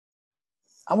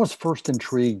I was first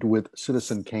intrigued with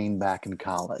Citizen Kane back in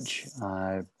college.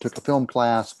 I took a film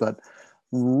class, but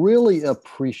really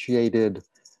appreciated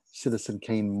Citizen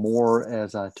Kane more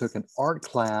as I took an art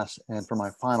class. And for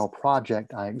my final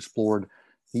project, I explored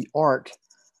the art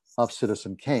of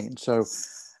Citizen Kane. So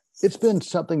it's been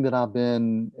something that I've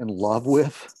been in love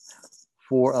with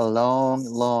for a long,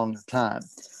 long time.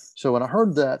 So when I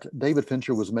heard that David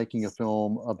Fincher was making a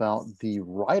film about the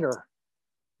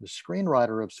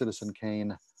screenwriter of Citizen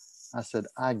Kane, I said,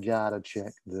 I gotta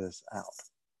check this out.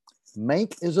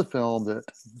 Mank is a film that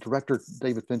director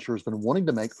David Fincher has been wanting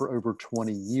to make for over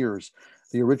 20 years.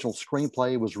 The original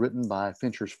screenplay was written by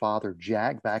Fincher's father,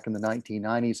 Jack, back in the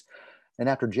 1990s. And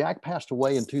after Jack passed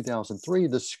away in 2003,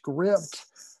 the script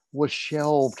was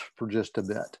shelved for just a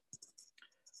bit.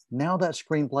 Now that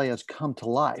screenplay has come to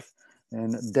life,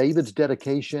 and David's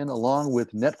dedication, along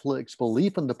with Netflix's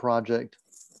belief in the project,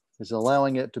 is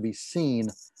allowing it to be seen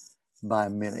by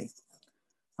many.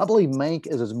 I believe Mank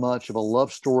is as much of a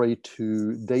love story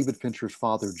to David Fincher's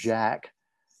father, Jack,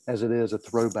 as it is a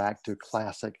throwback to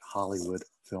classic Hollywood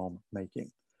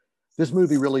filmmaking. This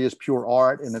movie really is pure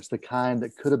art, and it's the kind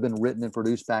that could have been written and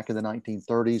produced back in the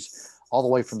 1930s, all the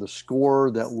way from the score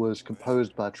that was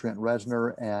composed by Trent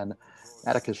Reznor and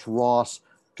Atticus Ross,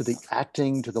 to the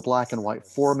acting, to the black and white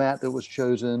format that was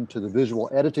chosen, to the visual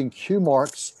editing cue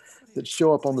marks that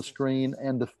show up on the screen,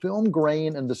 and the film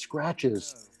grain and the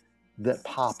scratches that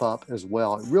pop up as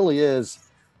well. It really is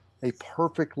a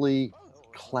perfectly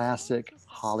classic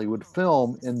Hollywood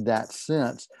film in that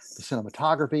sense. The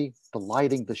cinematography, the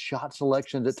lighting, the shot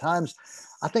selections, at times,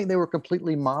 I think they were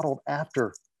completely modeled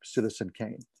after Citizen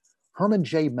Kane. Herman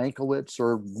J. Mankiewicz,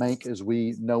 or Mank as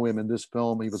we know him in this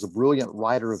film, he was a brilliant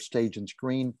writer of stage and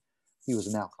screen. He was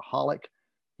an alcoholic.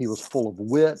 He was full of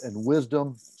wit and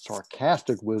wisdom,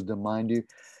 sarcastic wisdom, mind you.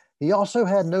 He also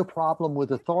had no problem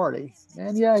with authority.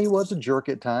 And yeah, he was a jerk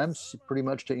at times, pretty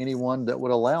much to anyone that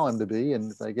would allow him to be.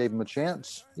 And if they gave him a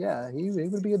chance, yeah, he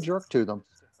would be a jerk to them.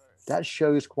 That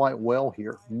shows quite well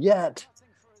here. Yet,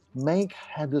 Mank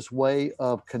had this way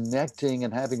of connecting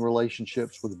and having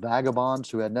relationships with vagabonds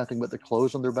who had nothing but the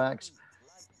clothes on their backs,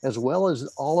 as well as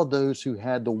all of those who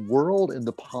had the world in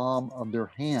the palm of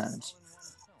their hands.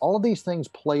 All of these things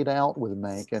played out with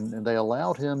Mank, and they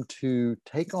allowed him to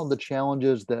take on the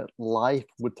challenges that life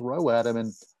would throw at him.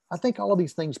 And I think all of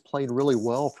these things played really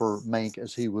well for Mank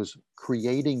as he was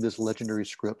creating this legendary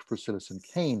script for Citizen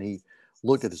Kane. He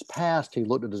looked at his past, he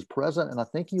looked at his present, and I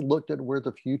think he looked at where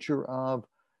the future of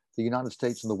the United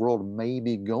States and the world may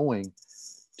be going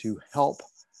to help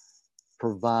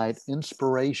provide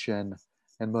inspiration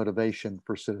and motivation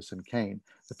for Citizen Kane.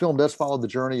 The film does follow the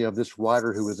journey of this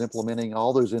writer who is implementing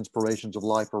all those inspirations of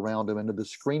life around him into the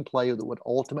screenplay that would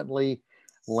ultimately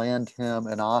land him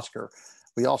an Oscar.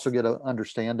 We also get an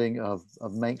understanding of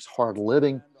Mank's hard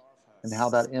living and how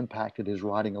that impacted his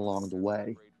writing along the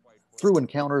way. Through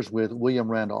encounters with William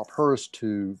Randolph Hearst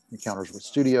to encounters with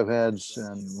studio heads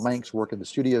and Mank's work in the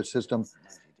studio system,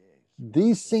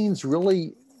 these scenes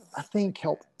really, I think,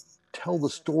 help tell the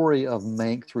story of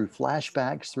Mank through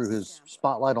flashbacks, through his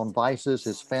spotlight on vices,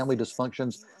 his family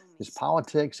dysfunctions, his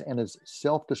politics, and his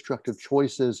self destructive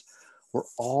choices were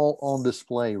all on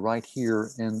display right here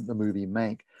in the movie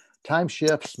Mank. Time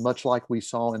shifts, much like we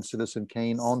saw in Citizen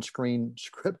Kane, on screen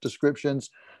script descriptions,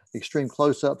 extreme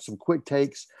close ups, some quick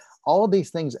takes. All of these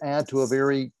things add to a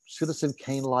very Citizen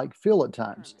Kane like feel at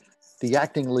times. The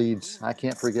acting leads, I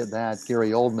can't forget that, Gary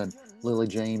Oldman, Lily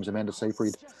James, Amanda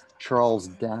Seyfried, Charles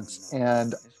Dance,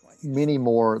 and many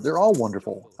more. They're all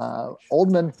wonderful.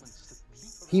 Oldman,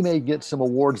 he may get some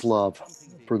awards love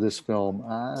for this film.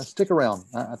 Stick around.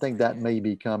 I think that may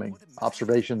be coming.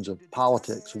 Observations of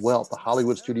politics, wealth, the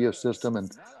Hollywood studio system,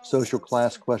 and social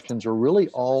class questions are really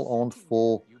all on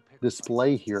full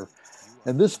display here.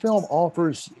 And this film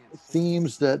offers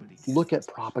themes that look at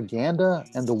propaganda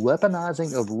and the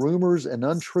weaponizing of rumors and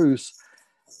untruths.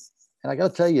 And I got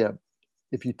to tell you,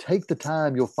 if you take the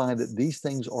time, you'll find that these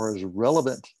things are as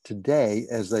relevant today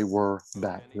as they were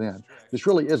back then. This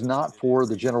really is not for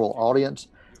the general audience.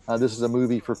 This is a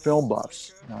movie for film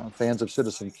buffs, fans of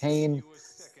Citizen Kane,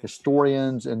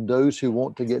 historians, and those who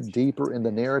want to get deeper in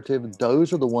the narrative.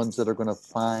 Those are the ones that are going to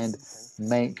find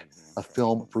Mank a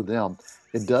film for them.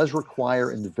 It does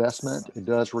require investment. It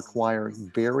does require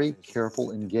very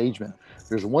careful engagement.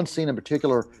 There's one scene in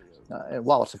particular, and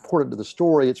while it's important to the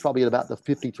story, it's probably at about the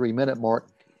 53-minute mark.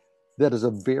 That is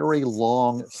a very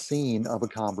long scene of a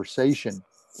conversation.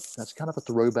 That's kind of a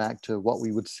throwback to what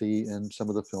we would see in some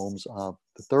of the films of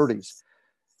the 30s.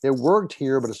 It worked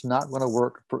here, but it's not going to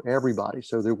work for everybody.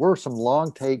 So there were some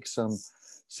long takes, some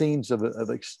scenes of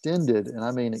extended, and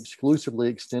I mean exclusively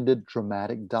extended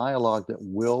dramatic dialogue that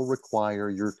will require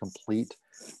your complete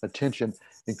attention,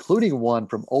 including one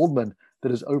from Oldman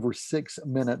that is over 6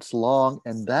 minutes long.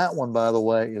 And that one, by the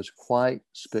way, is quite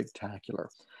spectacular.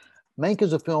 Mank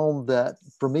is a film that,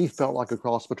 for me, felt like a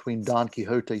cross between Don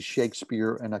Quixote,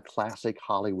 Shakespeare, and a classic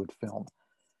Hollywood film.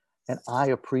 And I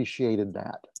appreciated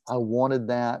that. I wanted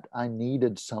that. I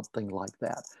needed something like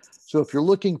that. So if you're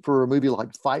looking for a movie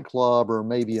like Fight Club or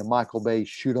maybe a Michael Bay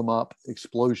shoot 'em up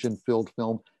explosion filled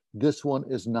film, this one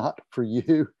is not for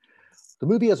you. The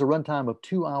movie has a runtime of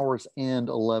 2 hours and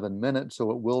 11 minutes, so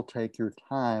it will take your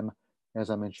time, as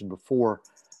I mentioned before.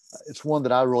 It's one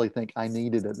that I really think I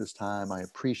needed at this time. I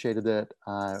appreciated it.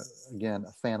 Again,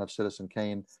 a fan of Citizen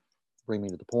Kane. Bring me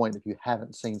to the point. If you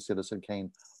haven't seen Citizen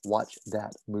Kane, watch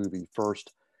that movie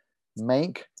first.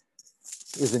 Mank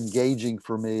is engaging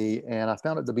for me, and I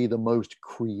found it to be the most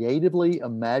creatively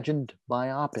imagined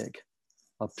biopic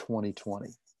of 2020.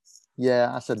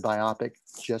 Yeah, I said biopic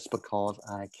just because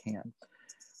I can.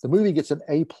 The movie gets an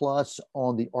A+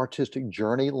 on the artistic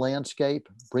journey landscape,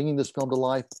 bringing this film to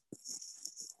life.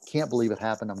 Can't believe it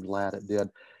happened. I'm glad it did.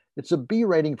 It's a B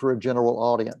rating for a general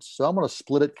audience. So I'm going to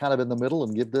split it kind of in the middle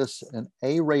and give this an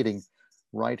A rating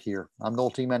right here. I'm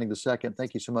Noel T. Manning II.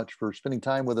 Thank you so much for spending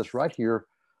time with us right here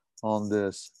on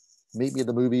this Meet Me at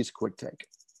the Movies Quick Take.